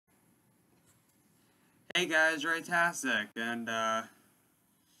Hey guys, Raytastic, and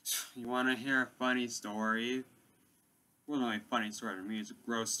you want to hear a funny story? It wasn't really a funny story to me, it's a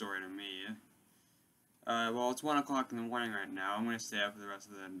gross story to me. Well, it's 1 o'clock in the morning right now. I'm gonna stay up for the rest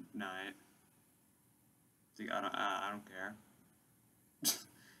of the night. See, I don't care.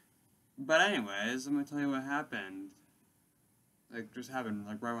 But anyways, I'm gonna tell you what happened. Just happened,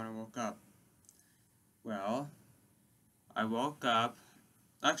 right when I woke up. Well, I woke up.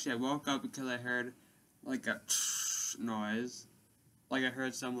 Actually, I woke up because I heard, like, a noise. Like I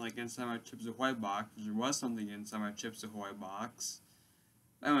heard something inside my Chips Ahoy box. There was something inside my Chips Ahoy box.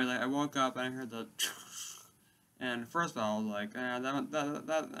 Anyway, I woke up and I heard the and first of all, I was like, that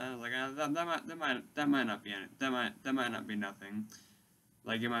might not be it. That might not be nothing.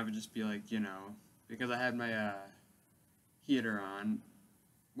 Like it might just be because I had my heater on.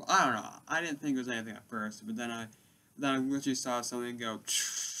 Well, I don't know. I didn't think it was anything at first, but then I literally saw something go.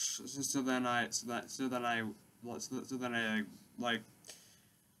 So then I like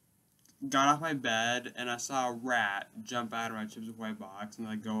got off my bed and I saw a rat jump out of my Chips Ahoy box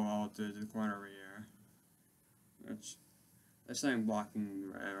and go all to the corner over here. Which there's something blocking me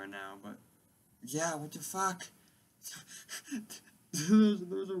right now, but yeah, what the fuck?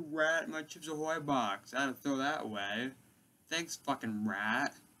 There's a rat in my Chips Ahoy box. I had to throw that away. Thanks, fucking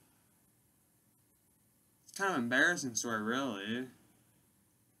rat. It's kind of an embarrassing story, really.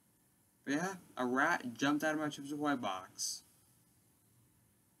 But yeah, a rat jumped out of my Chips Ahoy box.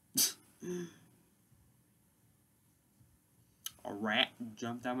 A rat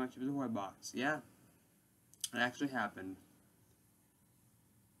jumped out of my Chips Ahoy box. Yeah, it actually happened.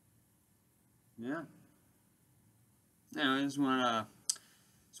 Yeah. Anyway, I just wanna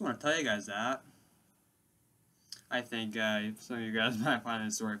tell you guys that. I think some of you guys might find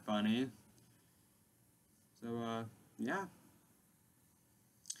this story funny. So yeah.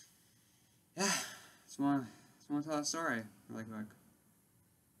 Yeah. Just wanna tell that story really quick.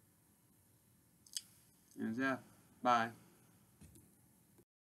 Anyways, yeah. Bye.